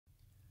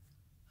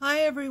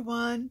Hi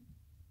everyone,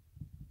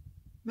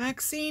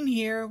 Maxine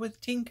here with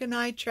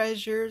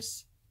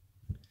tinkanditreasures.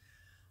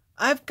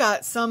 I've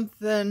got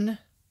something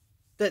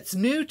that's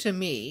new to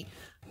me.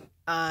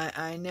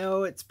 I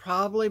know it's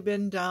probably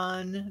been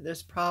done.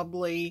 There's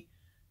probably,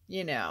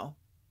 dozens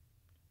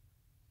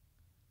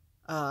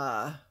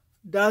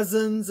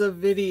of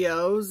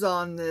videos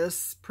on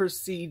this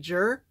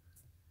procedure,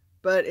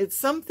 but it's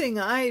something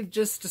I've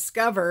just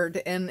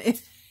discovered and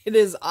it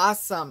is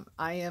awesome.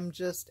 I am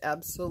just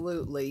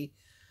absolutely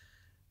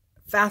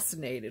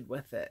fascinated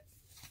with it.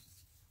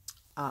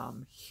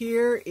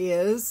 Here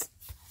is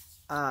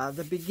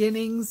the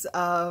beginnings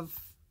of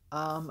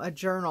a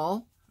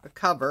journal, a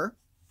cover,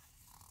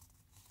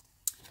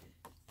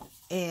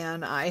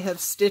 and I have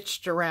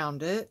stitched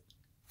around it.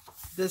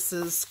 This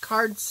is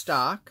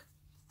cardstock,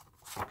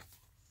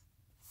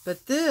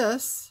 but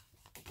this,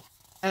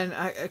 and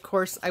of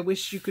course I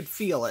wish you could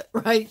feel it,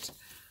 right?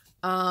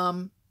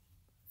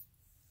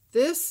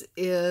 This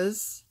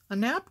is a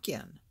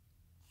napkin.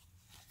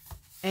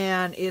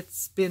 And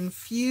it's been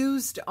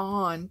fused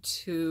on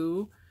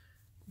to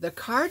the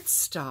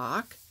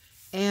cardstock,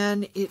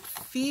 and it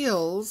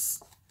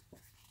feels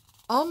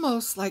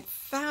almost like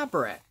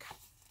fabric.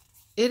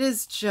 It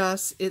is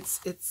just, it's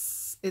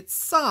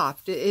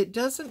soft. It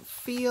doesn't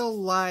feel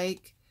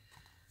like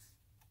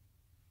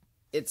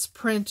it's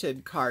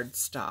printed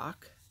cardstock.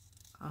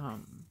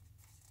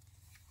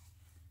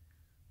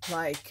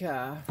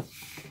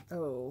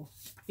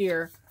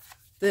 Here,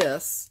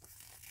 this.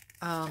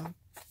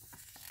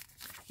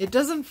 It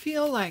doesn't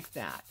feel like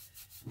that.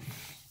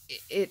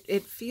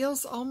 It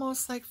feels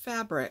almost like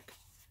fabric.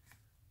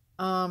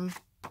 So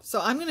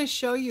I'm going to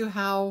show you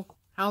how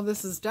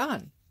this is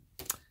done.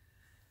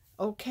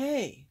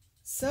 Okay,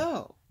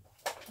 so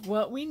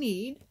what we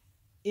need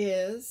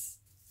is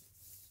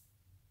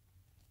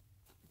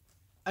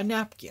a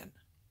napkin.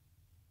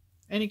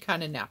 Any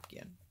kind of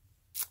napkin.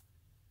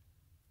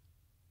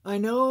 I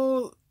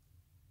know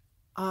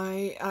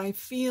I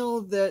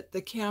feel that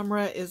the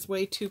camera is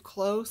way too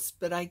close,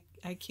 but I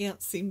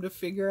can't seem to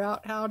figure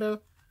out how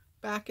to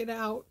back it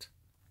out.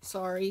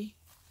 Sorry.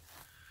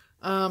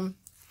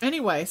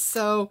 Anyway,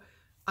 so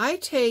I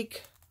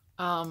take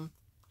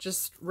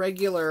just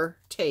regular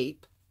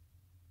tape,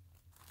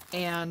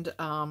 and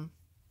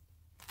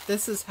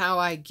this is how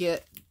I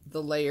get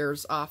the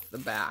layers off the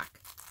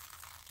back.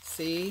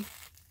 See?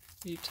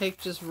 You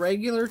take just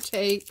regular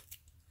tape.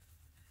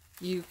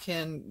 You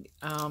can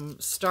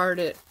start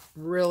it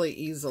really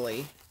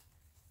easily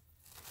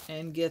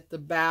and get the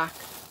back.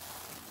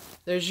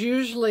 There's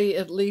usually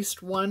at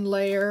least one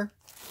layer.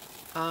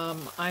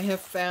 I have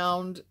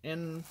found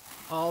in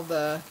all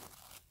the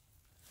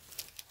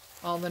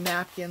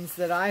napkins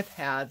that I've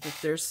had that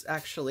there's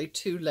actually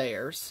 2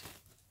 layers.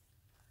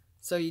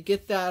 So you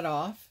get that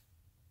off.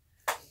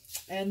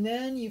 And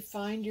then you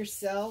find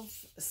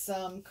yourself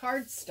some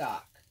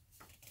cardstock.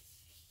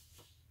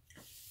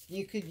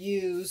 You could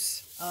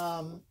use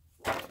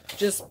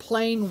just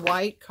plain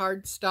white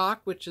cardstock,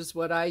 which is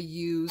what I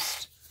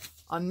used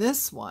on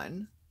this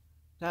one.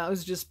 That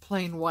was just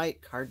plain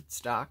white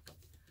cardstock.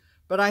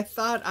 But I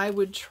thought I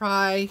would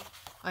try,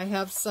 I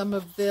have some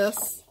of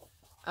this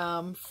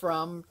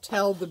from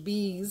Tell the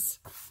Bees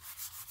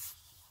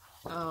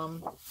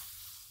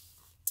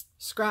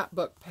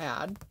scrapbook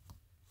pad.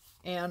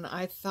 And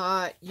I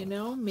thought,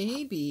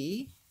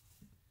 maybe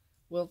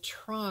we'll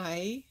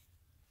try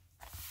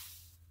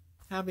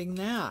having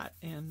that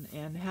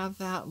and have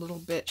that little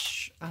bit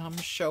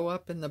show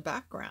up in the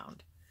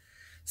background.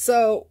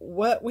 So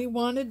what we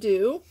want to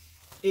do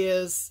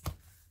is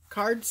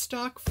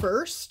cardstock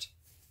first,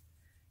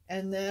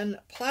 and then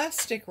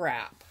plastic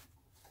wrap.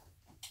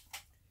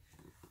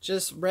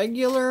 Just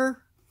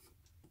regular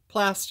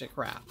plastic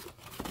wrap.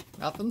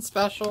 Nothing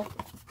special.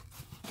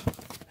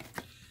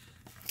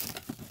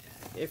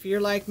 If you're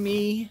like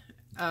me,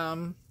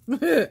 I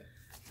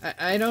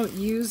don't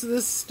use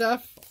this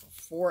stuff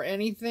for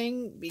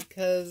anything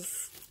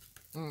because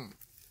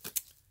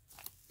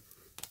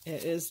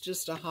it is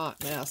just a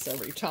hot mess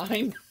every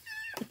time.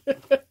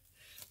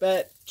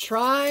 But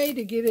try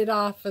to get it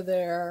off of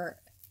there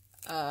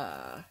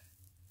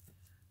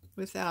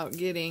without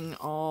getting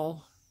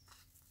all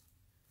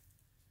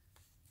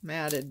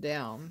matted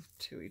down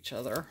to each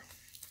other.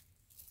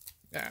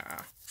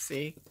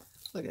 See?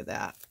 Look at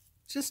that.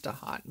 Just a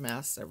hot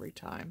mess every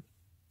time.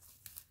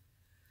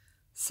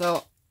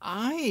 So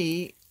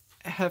I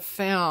have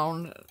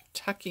found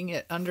tucking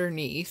it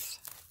underneath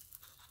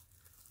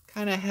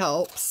kind of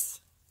helps.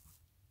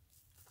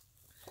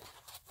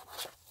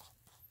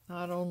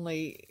 Not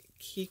only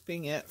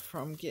keeping it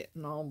from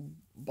getting all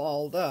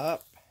balled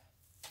up,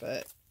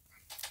 but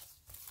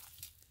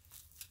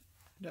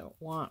I don't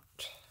want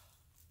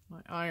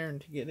my iron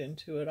to get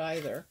into it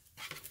either.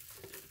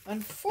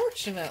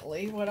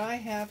 Unfortunately, what I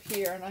have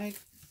here, and I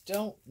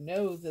don't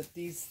know that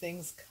these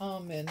things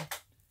come in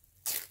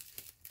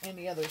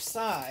any other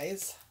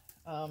size,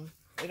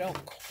 they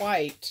don't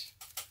quite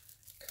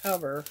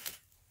cover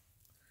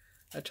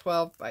a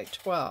 12 by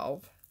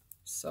 12.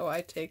 So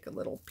I take a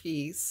little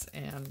piece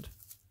and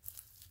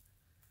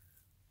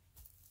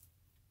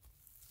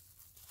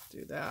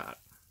do that.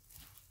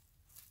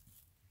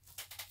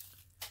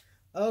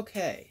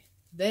 Okay,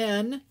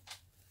 then,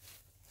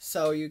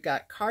 so you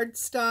got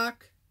cardstock,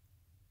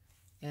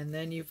 and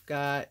then you've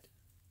got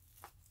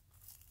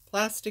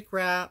plastic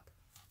wrap,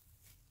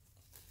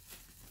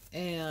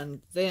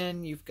 and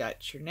then you've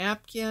got your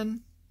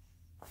napkin,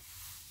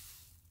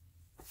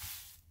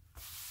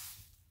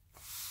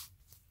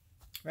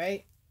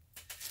 right?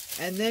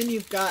 And then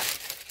you've got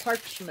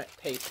parchment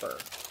paper.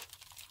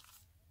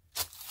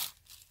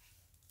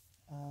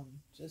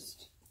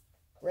 Just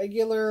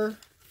regular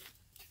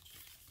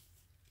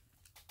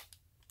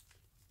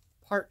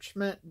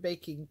parchment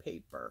baking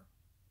paper.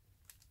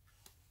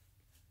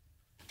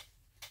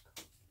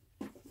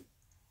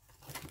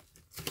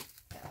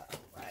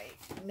 Right.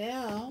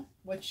 Now,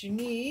 what you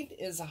need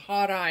is a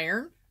hot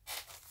iron.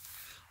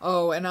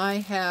 Oh, and I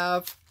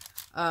have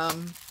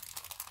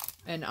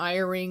an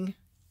ironing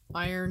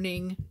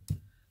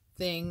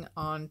thing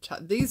on top.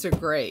 These are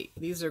great.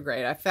 These are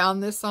great. I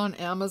found this on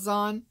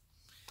Amazon,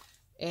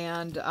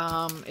 and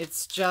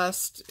it's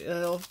just,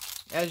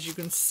 as you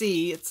can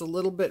see, it's a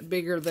little bit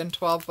bigger than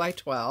 12 by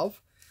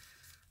 12,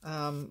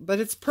 but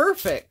it's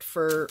perfect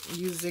for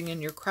using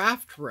in your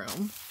craft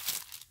room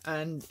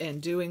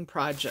and doing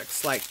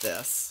projects like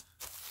this.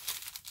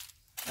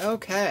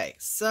 Okay,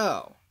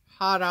 so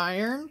hot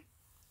iron,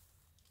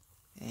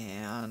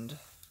 and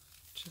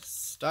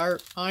just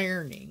start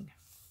ironing.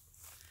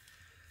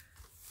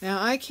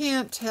 Now, I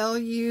can't tell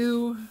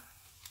you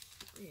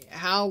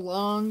how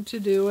long to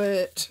do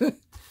it.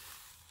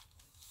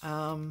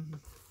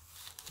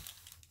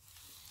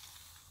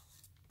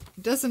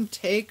 It doesn't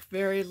take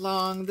very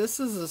long. This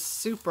is a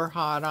super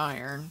hot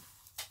iron.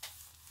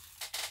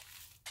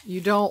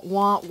 You don't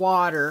want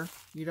water.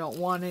 You don't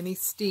want any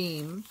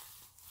steam.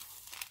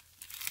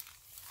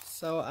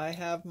 So I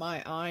have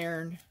my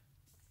iron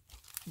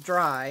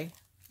dry,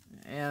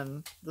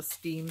 and the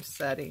steam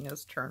setting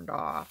is turned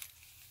off.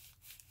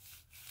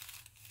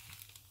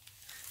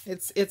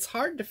 It's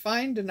hard to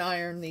find an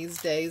iron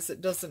these days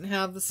that doesn't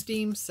have the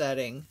steam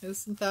setting.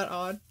 Isn't that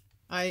odd?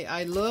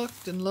 I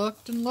looked and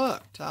looked and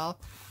looked.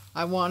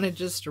 I wanted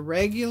just a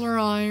regular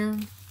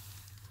iron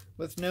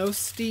with no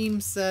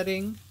steam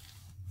setting,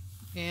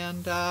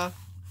 and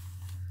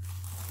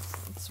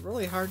it's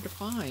really hard to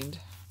find.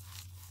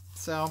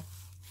 So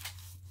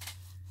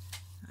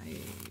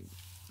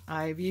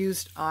I've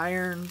used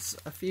irons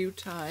a few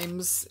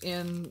times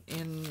in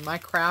my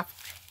craft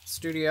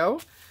studio.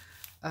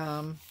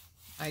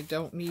 I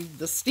don't need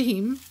the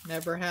steam.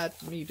 Never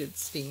needed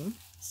steam.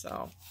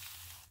 So,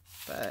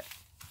 but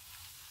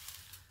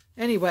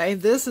anyway,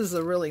 this is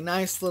a really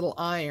nice little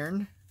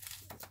iron.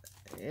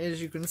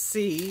 As you can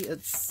see,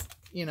 it's,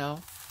 you know,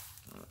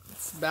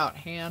 it's about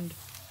hand.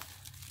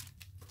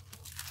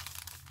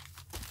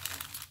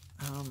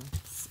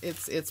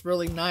 It's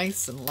really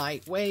nice and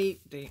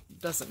lightweight. It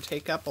doesn't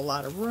take up a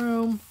lot of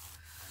room,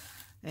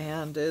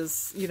 and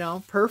is, you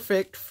know,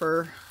 perfect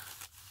for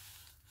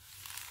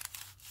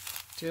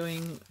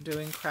doing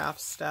craft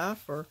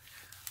stuff, or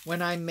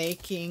when I'm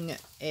making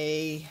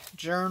a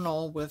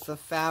journal with a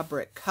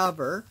fabric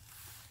cover,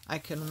 I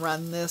can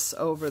run this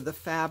over the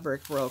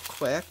fabric real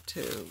quick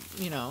to,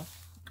 you know,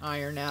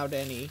 iron out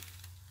any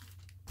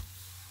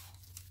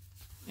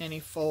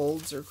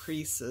folds or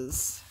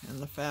creases in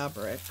the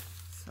fabric.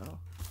 So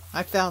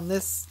I found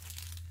this,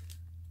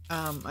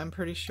 I'm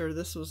pretty sure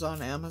this was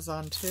on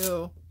Amazon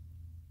too.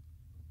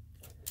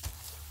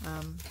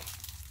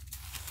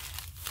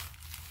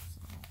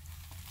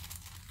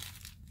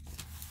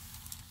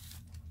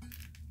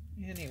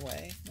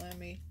 Anyway, let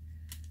me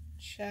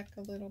check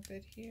a little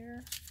bit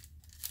here.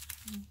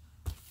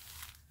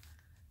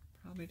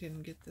 Probably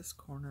didn't get this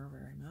corner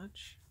very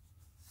much.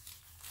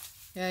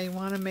 Yeah, you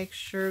want to make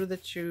sure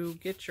that you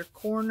get your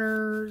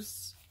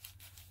corners,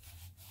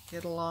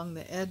 get along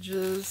the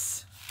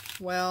edges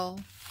well.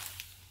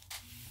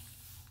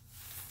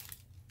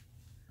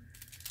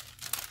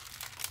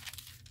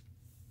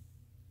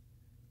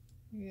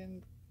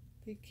 And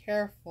be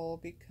careful,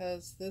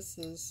 because this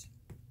is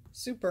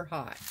super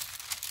hot.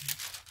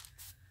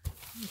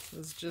 This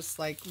is just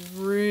like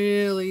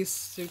really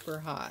super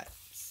hot.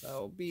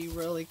 So be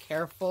really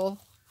careful.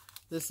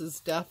 This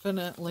is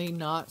definitely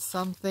not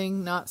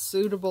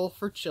suitable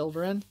for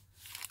children.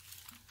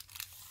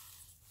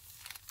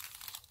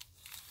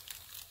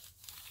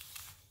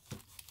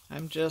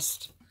 I'm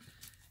just,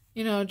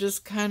 you know,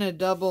 just kind of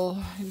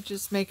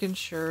just making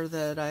sure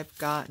that I've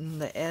gotten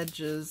the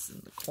edges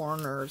and the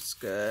corners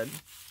good.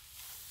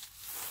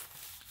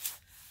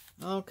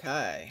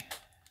 Okay.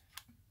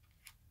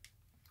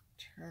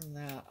 Turn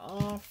that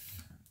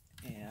off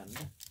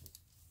and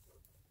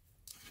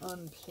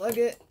unplug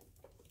it.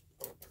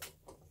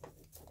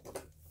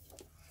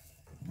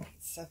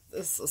 Set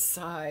this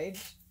aside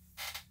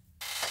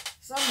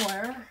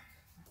somewhere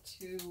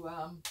to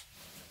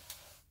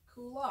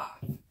cool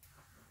off.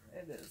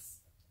 It is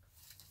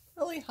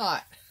really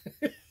hot.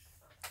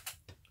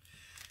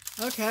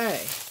 Okay.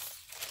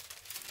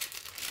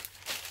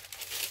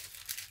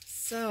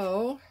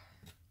 So,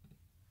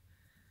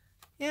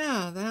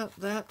 yeah,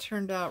 that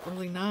turned out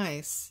really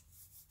nice.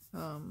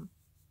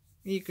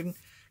 You can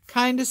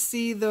kind of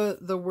see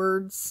the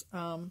words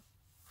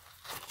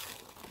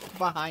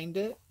behind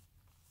it.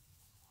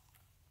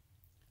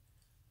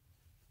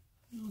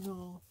 I don't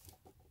know.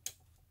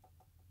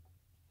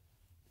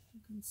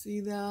 You can see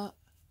that.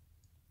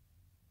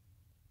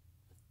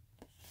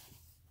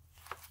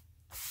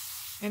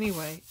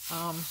 Anyway,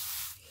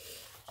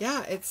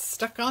 yeah, it's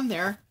stuck on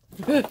there.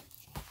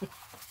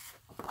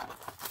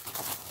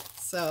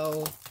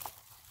 So,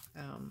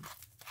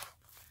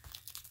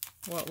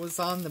 what was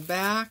on the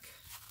back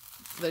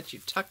that you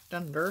tucked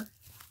under,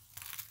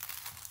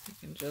 you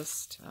can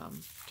just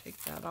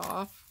take that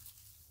off.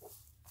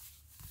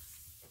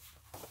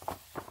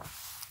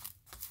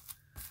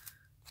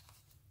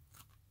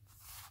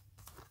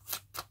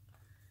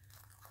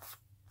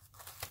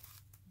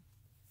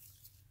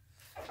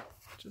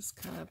 Just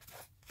kind of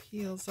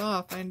peels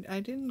off. I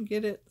didn't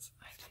get it,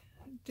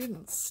 it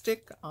didn't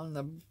stick on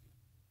the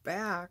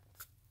back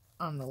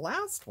on the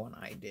last one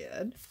I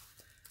did.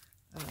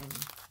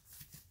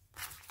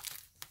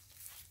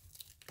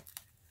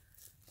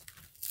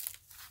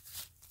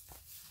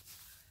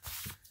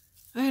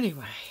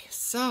 Anyway,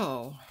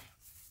 so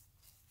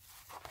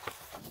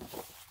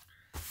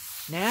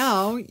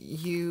now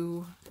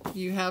you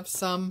have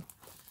some,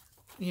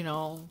 you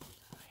know,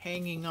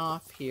 hanging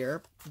off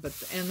here,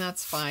 and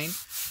that's fine.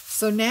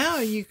 So now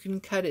you can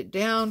cut it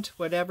down to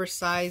whatever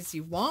size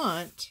you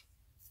want,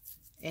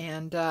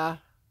 and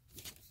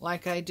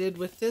like I did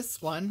with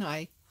this one,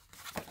 I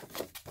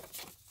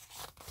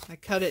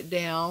cut it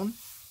down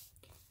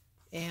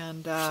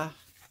and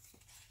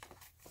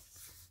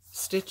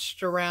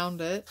stitched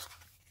around it.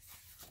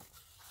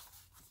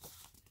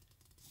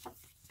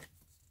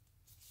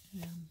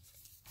 And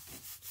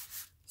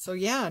so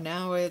yeah,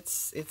 now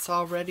it's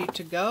all ready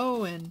to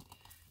go,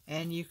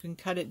 and you can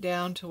cut it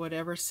down to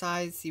whatever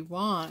size you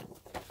want.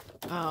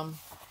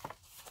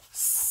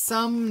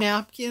 Some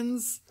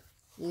napkins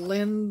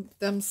lend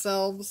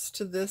themselves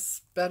to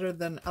this better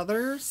than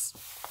others,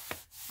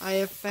 I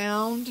have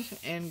found,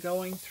 and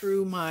going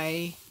through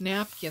my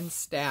napkin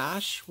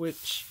stash,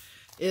 which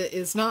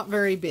is not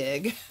very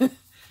big.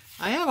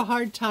 I have a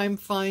hard time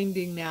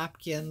finding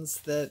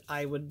napkins that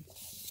I would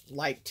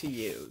like to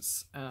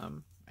use.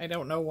 I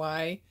don't know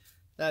why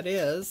that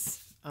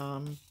is,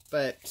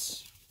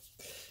 but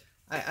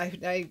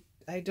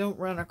I don't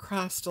run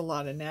across a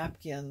lot of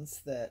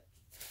napkins that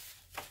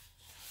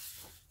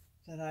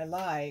I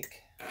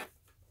like.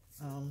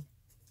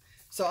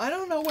 So I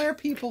don't know where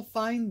people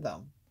find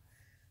them.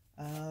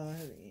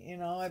 You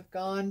know, I've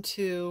gone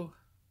to,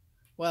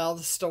 well,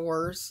 the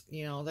stores,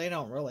 you know, they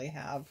don't really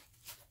have,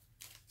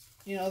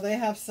 you know, they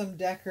have some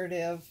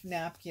decorative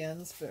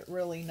napkins, but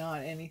really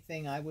not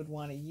anything I would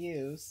want to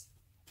use.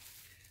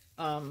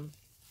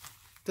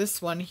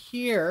 This one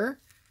here,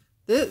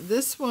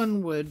 this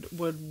one would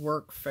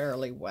work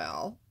fairly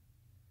well.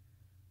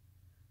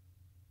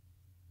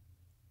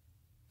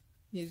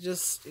 You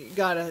just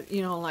gotta,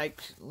 you know,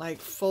 like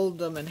fold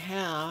them in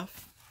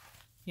half,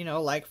 you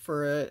know, like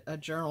for a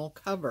journal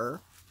cover,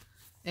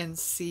 and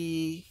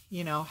see,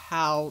 you know,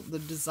 how the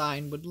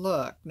design would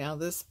look. Now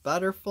this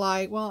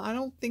butterfly, well, I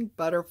don't think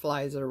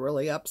butterflies are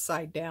really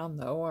upside down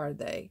though, are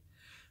they?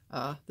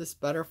 This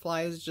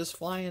butterfly is just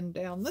flying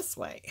down this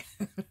way.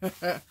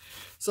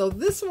 So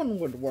this one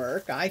would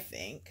work, I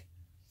think.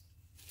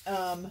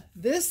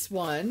 This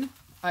one,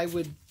 I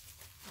would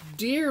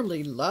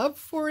dearly love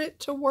for it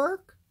to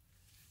work,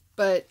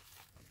 but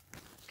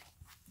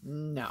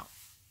no,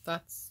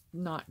 that's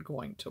not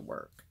going to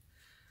work.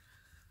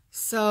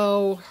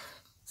 So,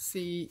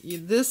 see,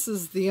 this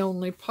is the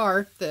only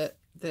part that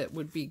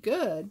would be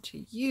good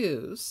to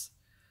use.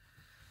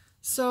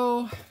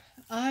 So,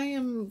 I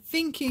am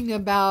thinking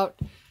about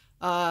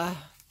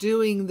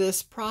doing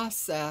this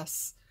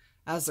process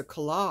as a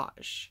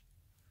collage.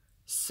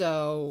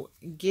 So,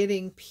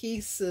 getting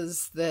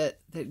pieces that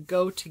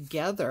go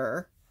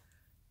together,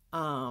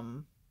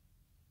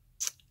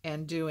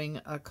 and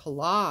doing a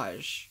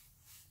collage,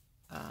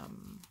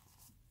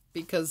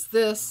 because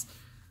this,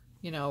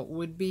 you know,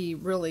 would be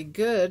really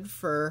good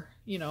for,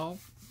 you know,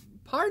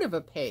 part of a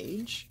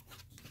page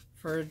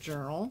for a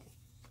journal.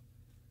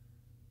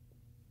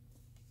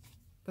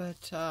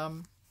 But,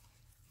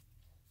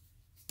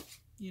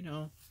 you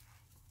know,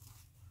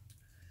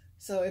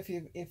 so if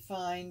you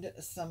find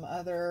some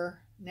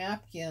other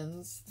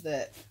napkins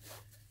that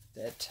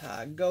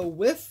go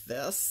with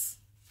this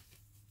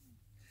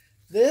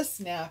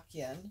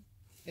napkin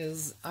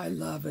is, I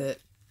love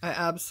it. I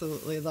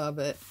absolutely love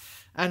it.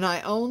 And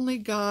I only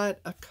got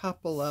a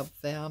couple of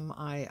them.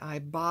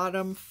 I bought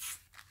them.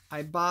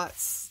 I bought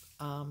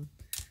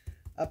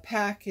a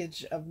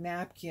package of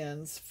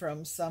napkins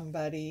from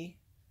somebody.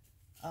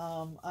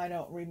 I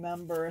don't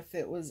remember if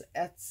it was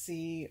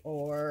Etsy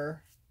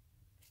or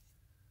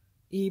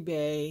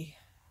eBay.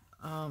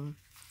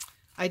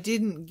 I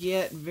didn't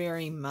get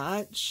very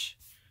much,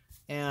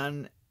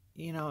 and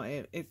you know,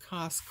 it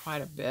cost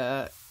quite a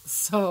bit.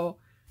 So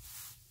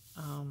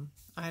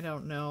I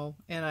don't know.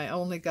 And I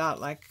only got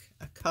like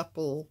a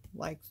couple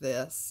like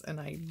this, and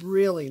I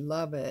really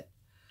love it.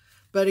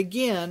 But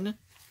again,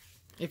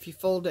 if you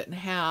fold it in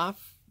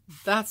half,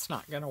 that's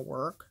not going to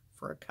work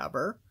for a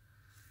cover.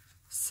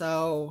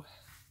 So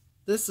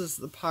this is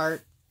the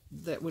part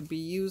that would be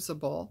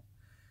usable.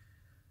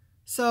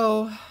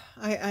 So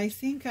I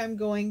think I'm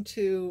going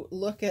to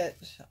look at,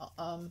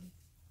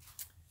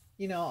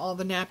 you know, all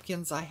the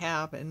napkins I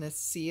have and let's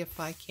see if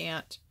I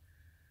can't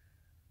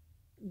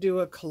do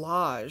a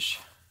collage.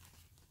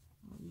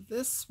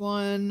 This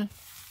one,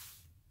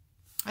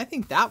 I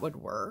think that would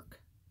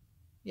work.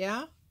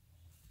 Yeah.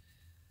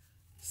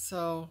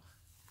 So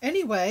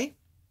anyway,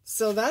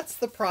 so that's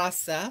the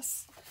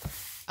process.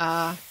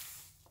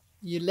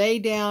 You lay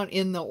down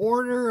in the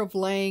order of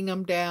laying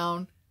them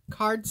down: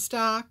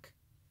 cardstock,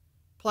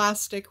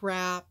 plastic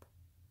wrap,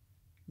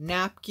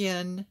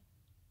 napkin,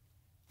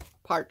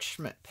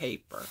 parchment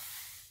paper,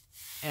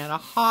 and a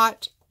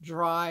hot,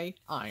 dry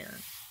iron.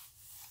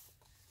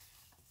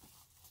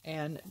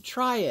 And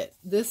try it.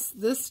 This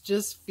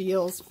just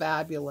feels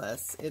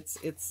fabulous.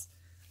 It's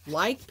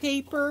like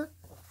paper,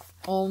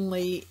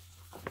 only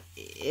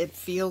it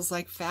feels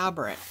like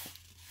fabric.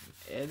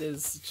 It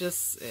is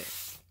just,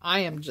 I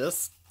am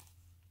just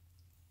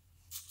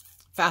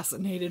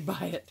fascinated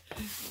by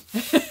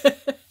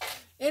it.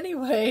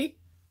 Anyway,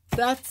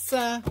 that's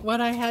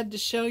what I had to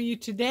show you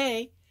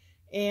today.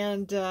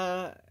 And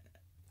I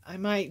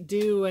might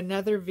do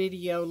another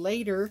video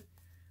later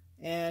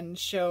and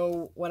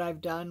show what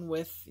I've done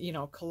with, you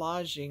know,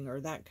 collaging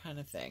or that kind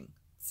of thing.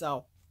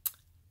 So,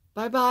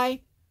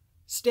 bye-bye.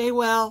 Stay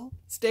well.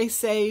 Stay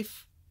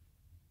safe.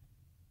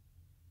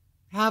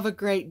 Have a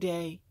great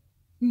day.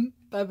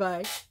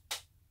 Bye-bye.